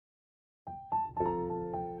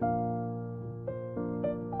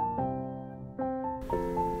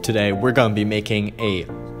Today we're going to be making a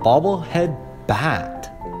bobblehead bat.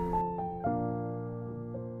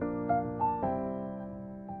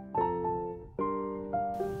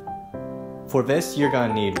 For this you're going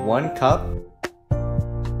to need 1 cup,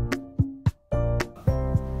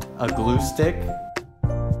 a glue stick,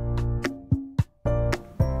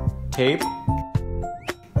 tape,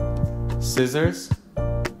 scissors,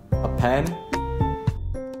 a pen,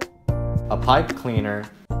 a pipe cleaner,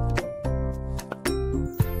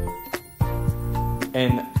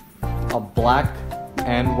 and a black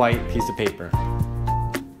and white piece of paper.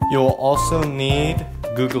 You'll also need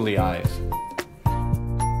googly eyes.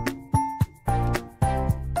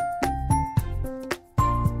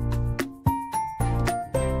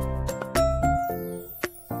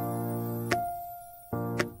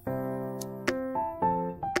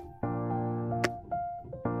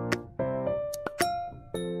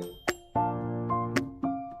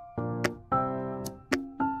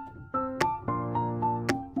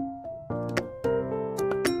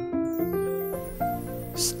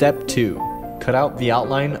 Step 2. Cut out the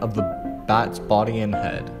outline of the bat's body and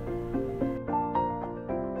head.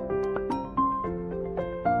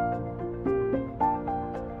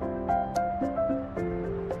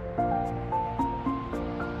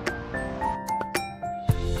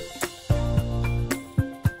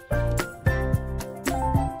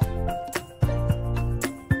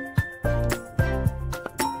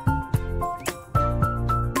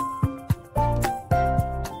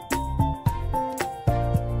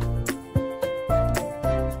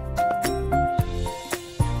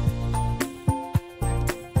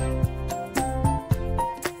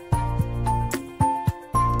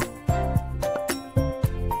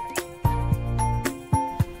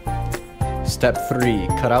 Step 3.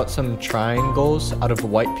 Cut out some triangles out of a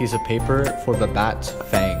white piece of paper for the bat's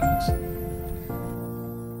fangs.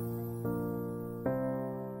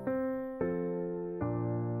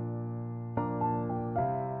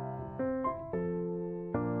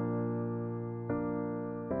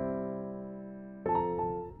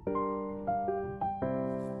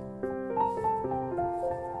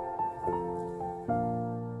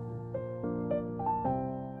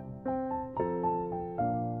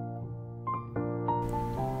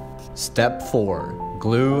 Step 4.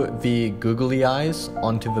 Glue the googly eyes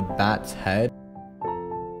onto the bat's head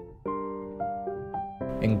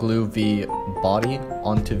and glue the body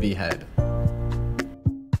onto the head.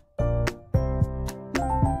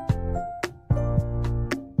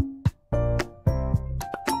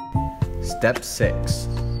 Step 6.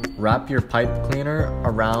 Wrap your pipe cleaner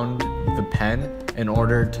around the pen in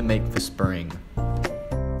order to make the spring.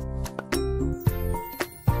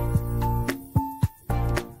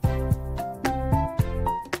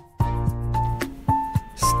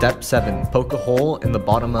 Step 7. Poke a hole in the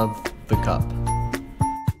bottom of the cup.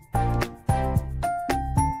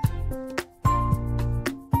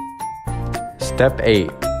 Step 8.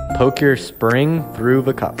 Poke your spring through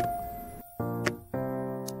the cup.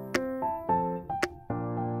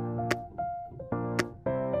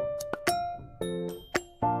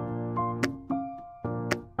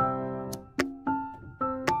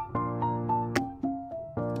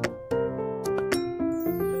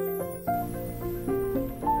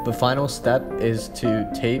 The final step is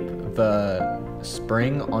to tape the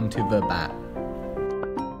spring onto the bat.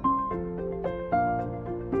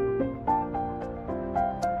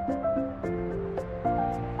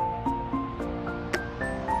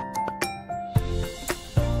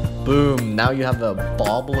 Boom! Now you have a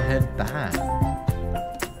bobblehead bat.